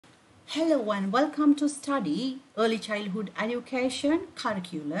Hello and welcome to study Early Childhood Education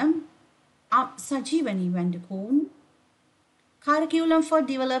Curriculum. I'm Sajivani Vandekoon. Curriculum for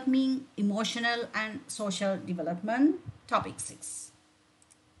Developing Emotional and Social Development. Topic 6.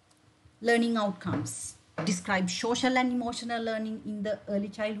 Learning Outcomes. Describe social and emotional learning in the early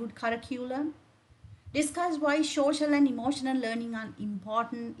childhood curriculum. Discuss why social and emotional learning are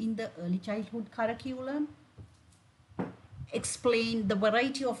important in the early childhood curriculum. Explain the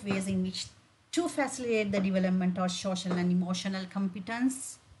variety of ways in which to facilitate the development of social and emotional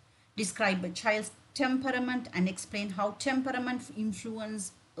competence. Describe a child's temperament and explain how temperament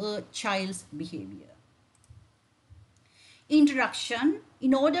influences a child's behavior. Introduction.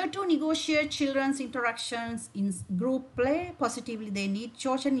 In order to negotiate children's interactions in group play positively, they need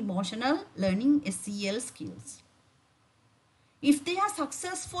social and emotional learning SEL skills. If they are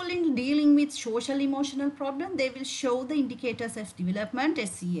successful in dealing with social emotional problem, they will show the indicators of development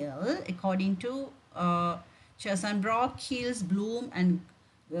SEL according to Chersonbrock, Hills, Bloom, and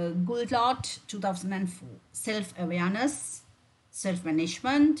Goulart 2004. Self-awareness,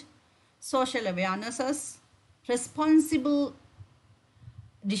 self-management, social awarenesses, responsible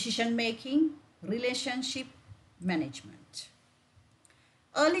decision making, relationship management.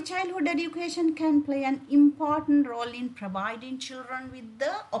 Early childhood education can play an important role in providing children with the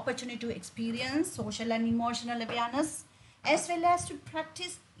opportunity to experience social and emotional awareness as well as to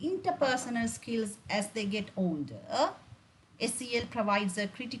practice interpersonal skills as they get older. SEL provides a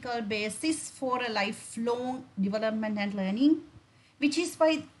critical basis for a lifelong development and learning, which is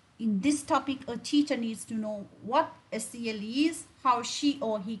why in this topic a teacher needs to know what SEL is, how she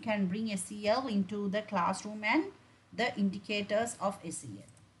or he can bring SEL into the classroom and the indicators of SEL.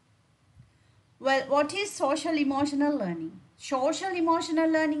 Well, what is social emotional learning? Social emotional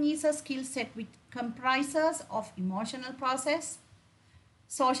learning is a skill set which comprises of emotional process,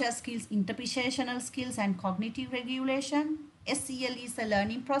 social skills, interpretational skills, and cognitive regulation. SEL is a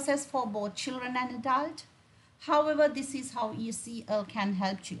learning process for both children and adults. However, this is how SEL can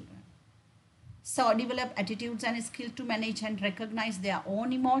help children. So, develop attitudes and skills to manage and recognize their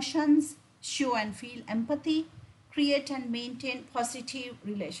own emotions, show and feel empathy, create and maintain positive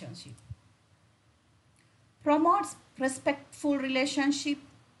relationships. Promotes respectful relationship,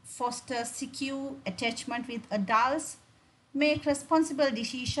 fosters secure attachment with adults, make responsible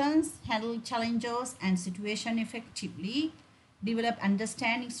decisions, handle challenges and situation effectively, develop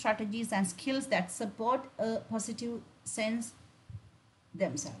understanding strategies and skills that support a positive sense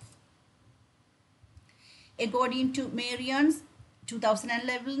themselves. According to Marion's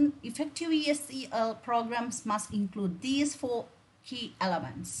 2011, effective ESEL programs must include these 4 key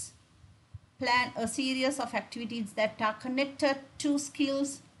elements. Plan a series of activities that are connected to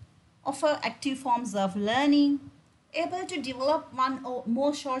skills, offer active forms of learning, able to develop one or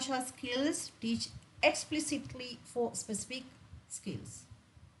more social skills, teach explicitly for specific skills.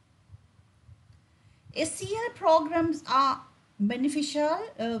 SEL programs are beneficial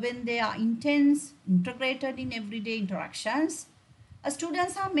when they are intense, integrated in everyday interactions.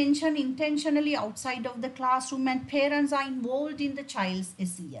 Students are mentioned intentionally outside of the classroom and parents are involved in the child's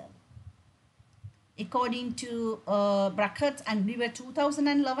SEL. According to Brackett and River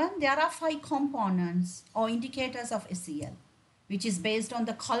 2011, there are 5 components or indicators of SEL, which is based on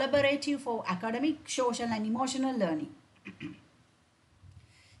the collaborative for academic, social, and emotional learning.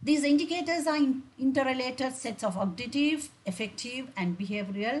 These indicators are interrelated sets of cognitive, affective, and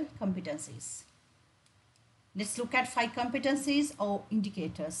behavioral competencies. Let's look at 5 competencies or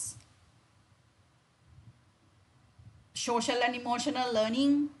indicators. Social and emotional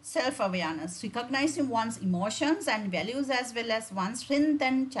learning, self-awareness, recognizing one's emotions and values as well as one's strengths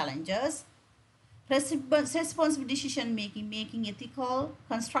and challenges, responsible decision making, making ethical,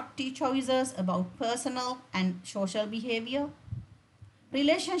 constructive choices about personal and social behavior,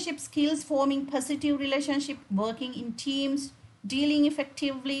 relationship skills, forming positive relationship, working in teams, dealing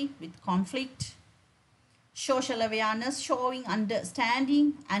effectively with conflict, social awareness, showing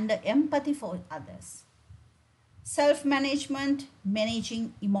understanding and empathy for others. Self-management,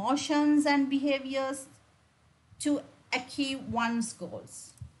 managing emotions and behaviors to achieve one's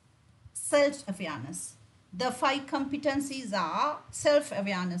goals. Self-awareness. The 5 competencies are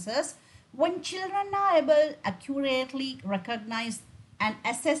self-awarenesses. When children are able accurately recognize and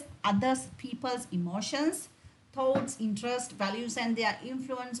assess others people's emotions, thoughts, interests, values, and their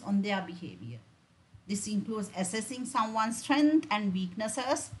influence on their behavior. This includes assessing someone's strengths and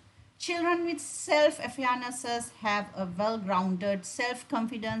weaknesses. Children with self-awarenesses have a well-grounded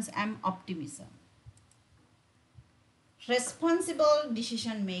self-confidence and optimism. Responsible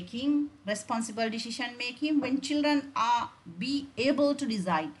decision making. Responsible decision making, when children are be able to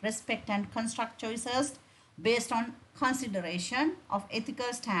decide, respect and construct choices based on consideration of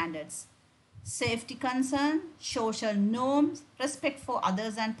ethical standards, safety concern, social norms, respect for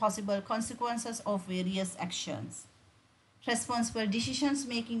others and possible consequences of various actions. Responsible decisions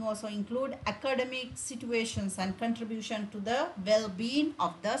making also include academic situations and contribution to the well-being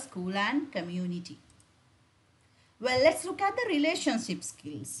of the school and community. Well, let's look at the relationship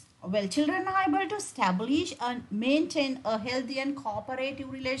skills. Well, children are able to establish and maintain a healthy and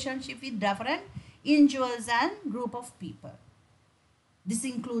cooperative relationship with different individuals and group of people. This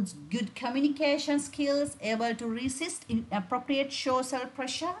includes good communication skills, able to resist inappropriate social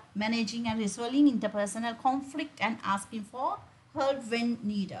pressure, managing and resolving interpersonal conflict, and asking for help when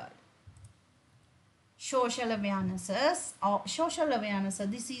needed. Social awarenesses or social awareness,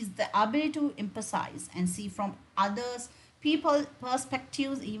 this is the ability to empathize and see from others people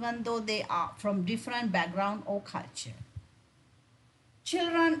perspectives even though they are from different background or culture.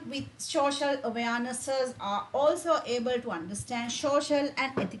 Children with social awarenesses are also able to understand social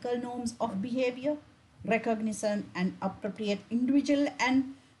and ethical norms of behavior, recognition and appropriate individual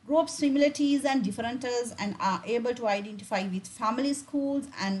and group similarities and differences, and are able to identify with family, schools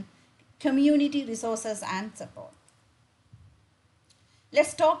and community resources and support.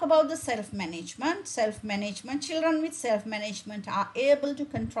 Let's talk about the self-management. Self-management. Children with self-management are able to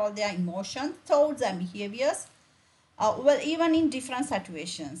control their emotions, thoughts and behaviors. Even in different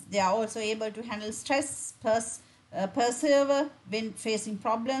situations. They are also able to handle stress, persevere when facing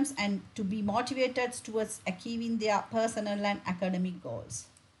problems, and to be motivated towards achieving their personal and academic goals.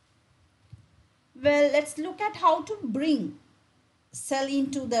 Well, let's look at how to bring SEL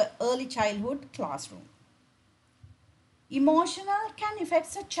into the early childhood classroom. Emotional can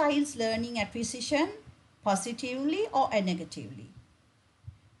affect a child's learning acquisition positively or negatively,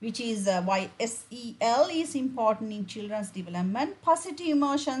 which is why SEL is important in children's development. Positive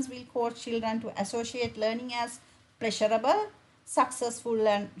emotions will cause children to associate learning as pleasurable, successful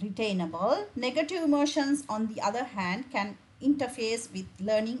and retainable. Negative emotions, on the other hand, can interfere with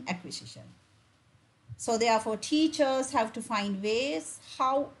learning acquisition. So therefore, teachers have to find ways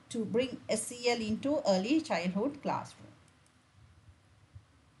how to bring SEL into early childhood classroom.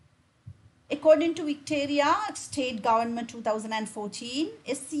 According to Victoria State Government 2014,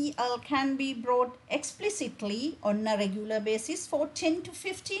 SEL can be brought explicitly on a regular basis for 10 to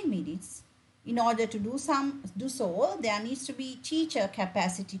 15 minutes. In order to do so, there needs to be teacher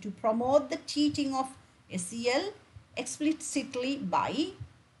capacity to promote the teaching of SEL explicitly by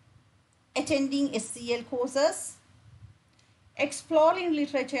attending SEL courses, exploring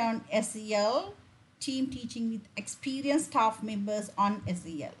literature on SEL, team teaching with experienced staff members on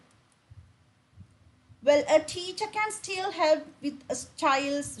SEL. Well, a teacher can still help with a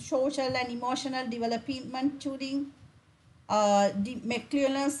child's social and emotional development during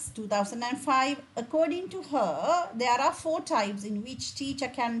McClellan's 2005. According to her, there are 4 types in which teacher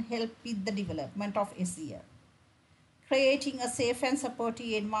can help with the development of SEL. Creating a safe and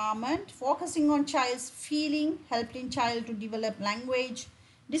supportive environment, focusing on child's feeling, helping child to develop language,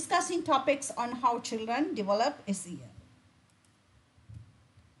 discussing topics on how children develop SEL.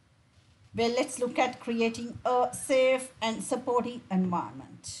 Well, let's look at creating a safe and supportive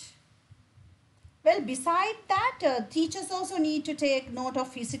environment. Well, beside that, teachers also need to take note of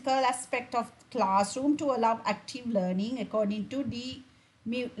physical aspect of classroom to allow active learning according to D.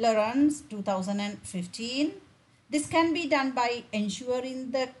 McClellan's 2015. This can be done by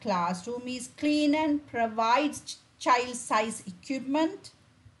ensuring the classroom is clean and provides child-size equipment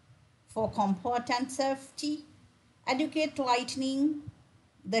for comfort and safety, adequate lighting.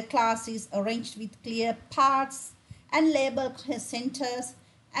 The class is arranged with clear paths and labeled centers,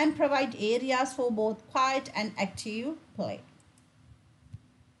 and provide areas for both quiet and active play.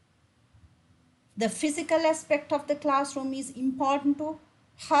 The physical aspect of the classroom is important to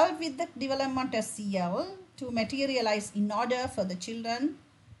help with the development of SEL to materialize in order for the children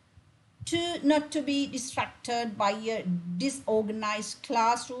not to be distracted by a disorganized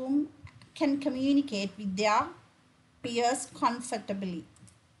classroom, can communicate with their peers comfortably,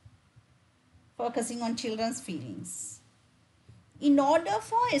 focusing on children's feelings. In order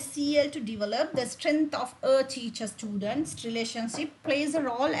for SEL to develop, the strength of a teacher-student relationship plays a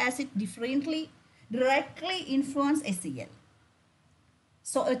role as it directly influences SEL.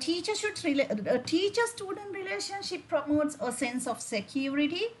 So a teacher-student relationship promotes a sense of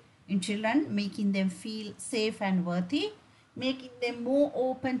security in children, making them feel safe and worthy, making them more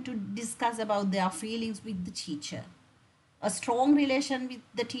open to discuss about their feelings with the teacher. A strong relation with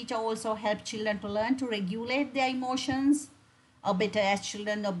the teacher also helps children to learn to regulate their emotions, or better as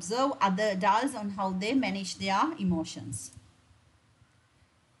children observe other adults on how they manage their emotions.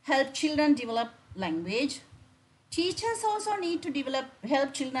 Help children develop language. Teachers also need to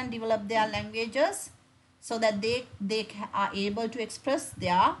help children develop their languages so that they are able to express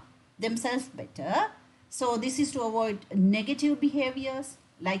themselves better. So this is to avoid negative behaviors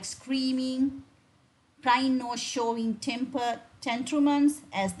like screaming, crying or showing temper tantrums,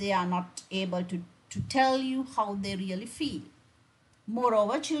 as they are not able to tell you how they really feel.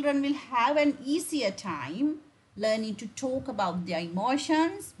 Moreover, children will have an easier time learning to talk about their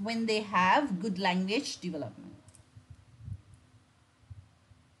emotions when they have good language development.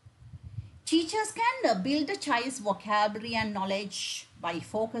 Teachers can build a child's vocabulary and knowledge by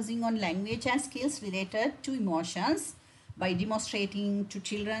focusing on language and skills related to emotions, by demonstrating to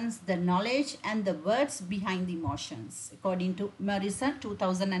children the knowledge and the words behind the emotions. According to Morrison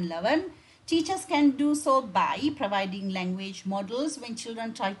 2011, teachers can do so by providing language models when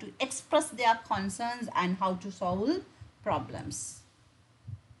children try to express their concerns and how to solve problems.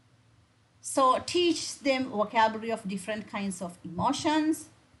 So teach them vocabulary of different kinds of emotions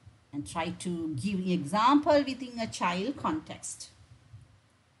and try to give an example within a child context.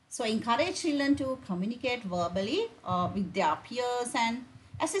 So encourage children to communicate verbally with their peers and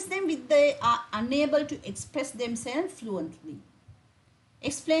assist them if they are unable to express themselves fluently.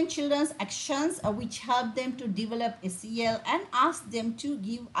 Explain children's actions which help them to develop SEL, and ask them to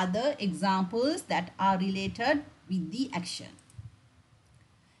give other examples that are related with the action.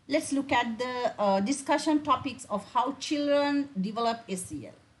 Let's look at the discussion topics of how children develop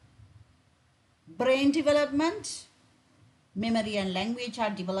SEL. Brain development, memory and language are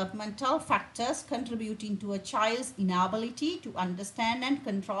developmental factors contributing to a child's inability to understand and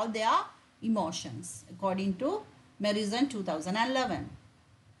control their emotions, according to Morrison 2011.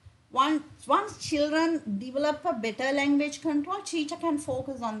 Once children develop a better language control, teacher can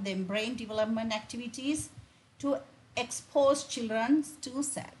focus on their brain development activities to expose children to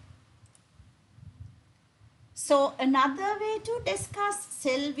SEL. So another way to discuss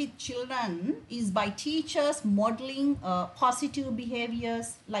SEL with children is by teachers modeling positive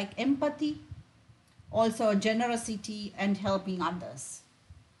behaviors like empathy, also generosity and helping others.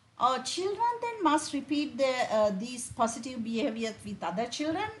 Children then must repeat these positive behaviors with other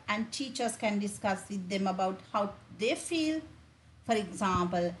children, and teachers can discuss with them about how they feel. For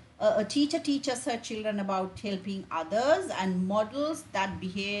example, a teacher teaches her children about helping others and models that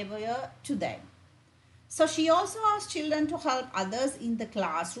behavior to them. So she also asks children to help others in the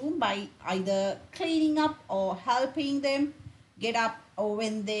classroom by either cleaning up or helping them get up, or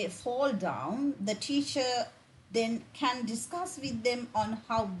when they fall down, the teacher then can discuss with them on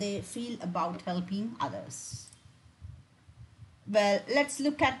how they feel about helping others. Well, let's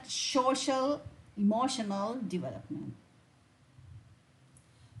look at social emotional development.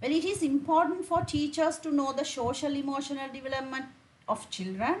 Well, it is important for teachers to know the social emotional development of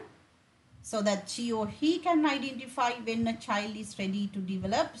children, so that she or he can identify when a child is ready to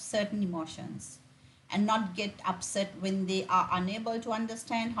develop certain emotions and not get upset when they are unable to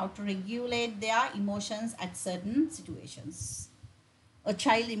understand how to regulate their emotions at certain situations. A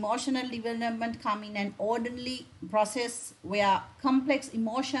child emotional development comes in an orderly process where complex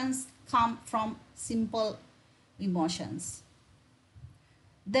emotions come from simple emotions.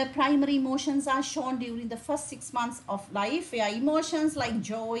 The primary emotions are shown during the first 6 months of life, where emotions like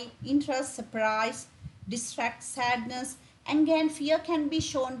joy, interest, surprise, distress, sadness, anger and fear can be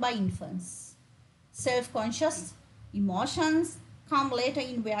shown by infants. Self-conscious emotions come later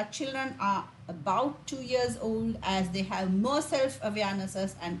in, where children are about 2 years old, as they have more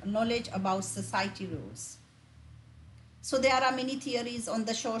self-awarenesses and knowledge about society rules. So there are many theories on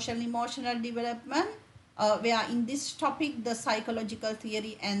the social emotional development, where in this topic the psychological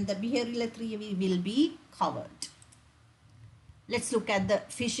theory and the behavioral theory will be covered. Let's look at the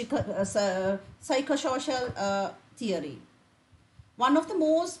psychosocial theory. One of the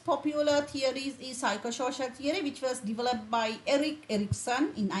most popular theories is psychosocial theory, which was developed by Erik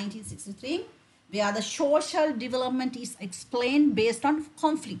Erikson in 1963, where the social development is explained based on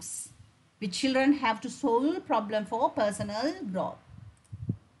conflicts which children have to solve problem for personal growth.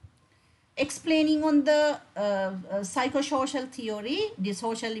 Explaining on the psychosocial theory, the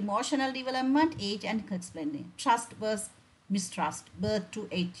social emotional development, age and explaining. Trust versus mistrust, birth to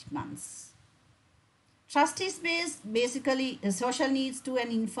 8 months. Trust is basically social needs to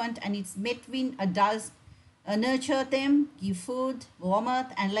an infant, and it's met when adults nurture them, give food,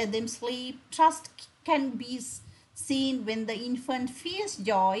 warmth and let them sleep. Trust can be seen when the infant feels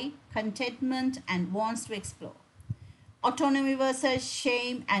joy, contentment and wants to explore. Autonomy versus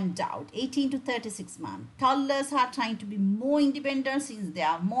shame and doubt, 18 to 36 months. Toddlers are trying to be more independent since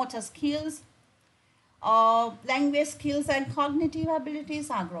their motor skills, language skills and cognitive abilities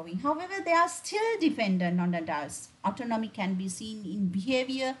are growing. However, they are still dependent on adults. Autonomy can be seen in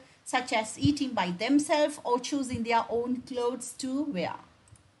behavior such as eating by themselves or choosing their own clothes to wear.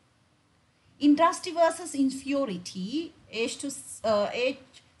 Industry versus inferiority, age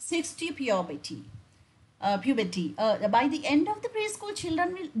 60 puberty. By the end of the preschool,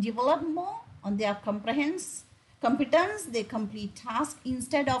 children will develop more on their competence. They complete tasks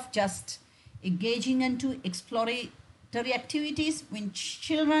instead of just engaging into exploratory activities. When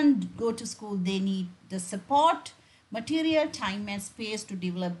children go to school, they need the support, material, time and space to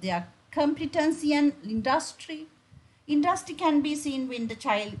develop their competency and industry. Industry can be seen when the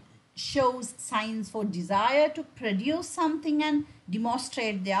child shows signs for desire to produce something and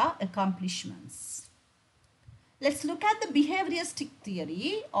demonstrate their accomplishments. Let's look at the behavioristic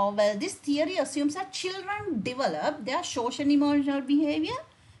theory. This theory assumes that children develop their social and emotional behavior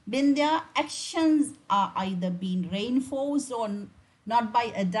when their actions are either being reinforced or not by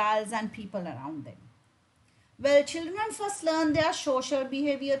adults and people around them. Well, children first learn their social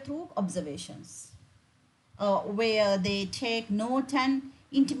behavior through observations, where they take note and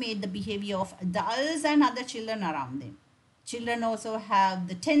intimate the behavior of adults and other children around them. Children also have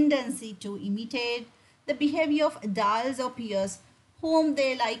the tendency to imitate the behavior of adults or peers whom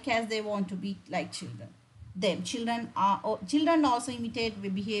they like, as they want to be like them. Children also imitate the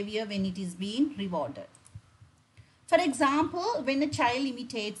behavior when it is being rewarded. For example, when a child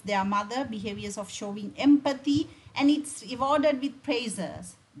imitates their mother behaviors of showing empathy and it's rewarded with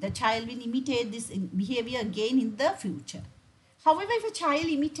praises, the child will imitate this behavior again in the future. However, if a child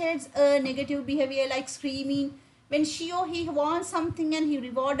imitates a negative behavior like screaming, when she or he wants something and he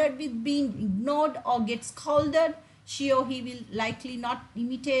rewarded with being ignored or gets scolded, she or he will likely not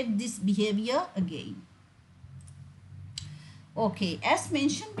imitate this behavior again. Okay, as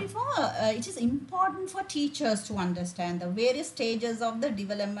mentioned before, it is important for teachers to understand the various stages of the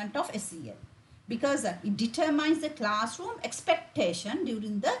development of SEL, because it determines the classroom expectation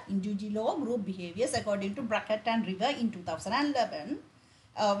during the individual or group behaviors according to Brackett and River in 2011.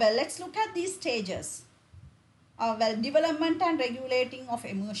 Let's look at these stages. Development and regulating of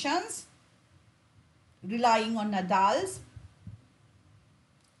emotions, relying on adults,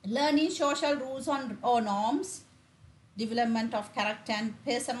 learning social rules or norms, development of character and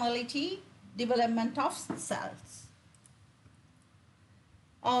personality, development of self.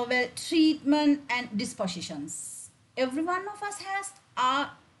 Treatment and dispositions. Every one of us has our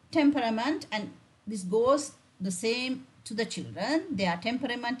temperament, and this goes the same to the children. Their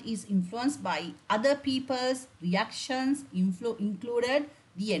temperament is influenced by other people's reactions, included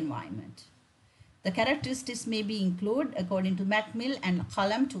the environment. The characteristics may be included according to Macmill and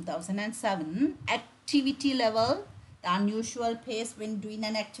Cullum 2007. Activity level, the unusual pace when doing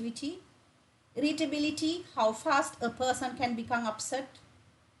an activity. Irritability, how fast a person can become upset.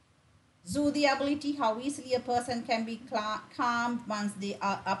 Soothiability, how easily a person can be calmed once they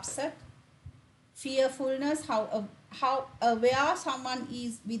are upset. Fearfulness, how aware someone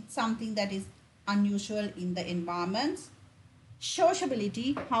is with something that is unusual in the environment.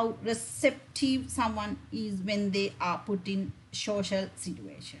 Sociability, how receptive someone is when they are put in social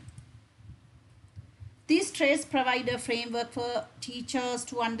situation. These traits provide a framework for teachers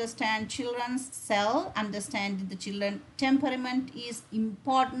to understand children's self. Understanding the children's temperament is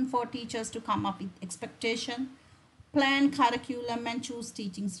important for teachers to come up with expectation, plan curriculum and choose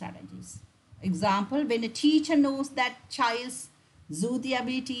teaching strategies. Example, when a teacher knows that child's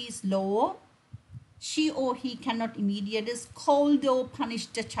soothiability is low, she or he cannot immediately scold or punish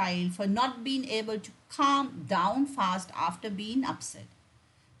the child for not being able to calm down fast after being upset.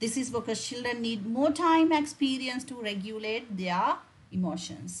 This is because children need more time and experience to regulate their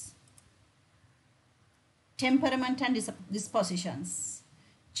emotions. Temperament and dispositions.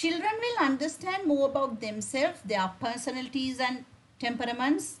 Children will understand more about themselves, their personalities and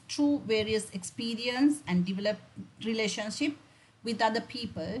temperaments through various experience and develop relationship with other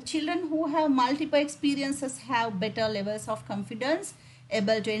people. Children who have multiple experiences have better levels of confidence,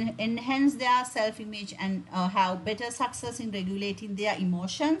 able to enhance their self-image and have better success in regulating their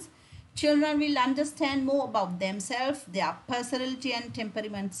emotions. Children will understand more about themselves, their personality and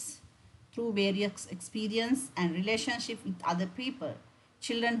temperaments through various experience and relationship with other people.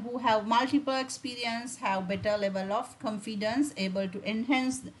 Children who have multiple experience have better level of confidence, able to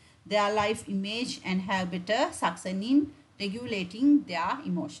enhance their life image and have better success in regulating their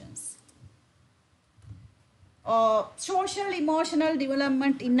emotions. Social emotional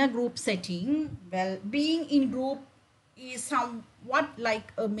development in a group setting. Well, being in group is somewhat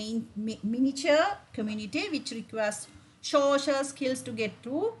like a miniature community which requires social skills to get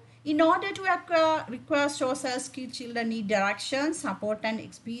through. In order to require social skills, children need direction, support and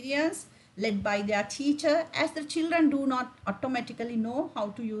experience led by their teacher, as the children do not automatically know how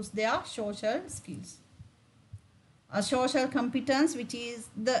to use their social skills. A social competence, which is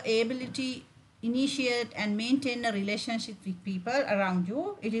the ability initiate and maintain a relationship with people around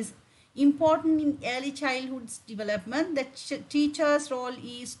you. It is important in early childhood's development. The teacher's role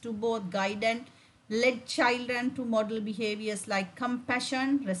is to both guide and lead children to model behaviors like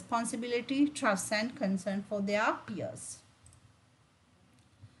compassion, responsibility, trust and concern for their peers.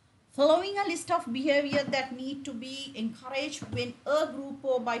 Following a list of behavior that need to be encouraged when a group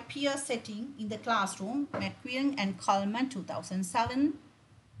or by peer setting in the classroom, McQueen and Coleman 2007.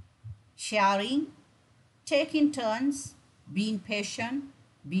 Sharing, taking turns, being patient,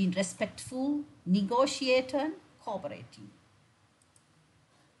 being respectful, negotiating, cooperating.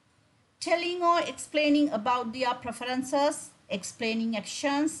 Telling or explaining about their preferences, explaining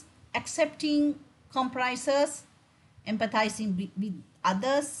actions, accepting compromises, empathizing with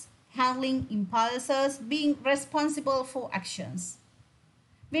others, handling impulses, being responsible for actions.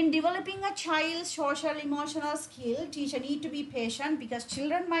 When developing a child's social emotional skill, teacher need to be patient because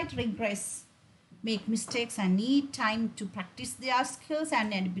children might regress, make mistakes and need time to practice their skills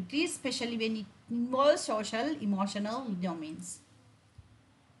and abilities, especially when it involves social emotional domains.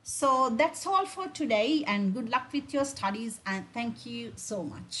 So that's all for today, and good luck with your studies, and thank you so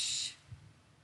much.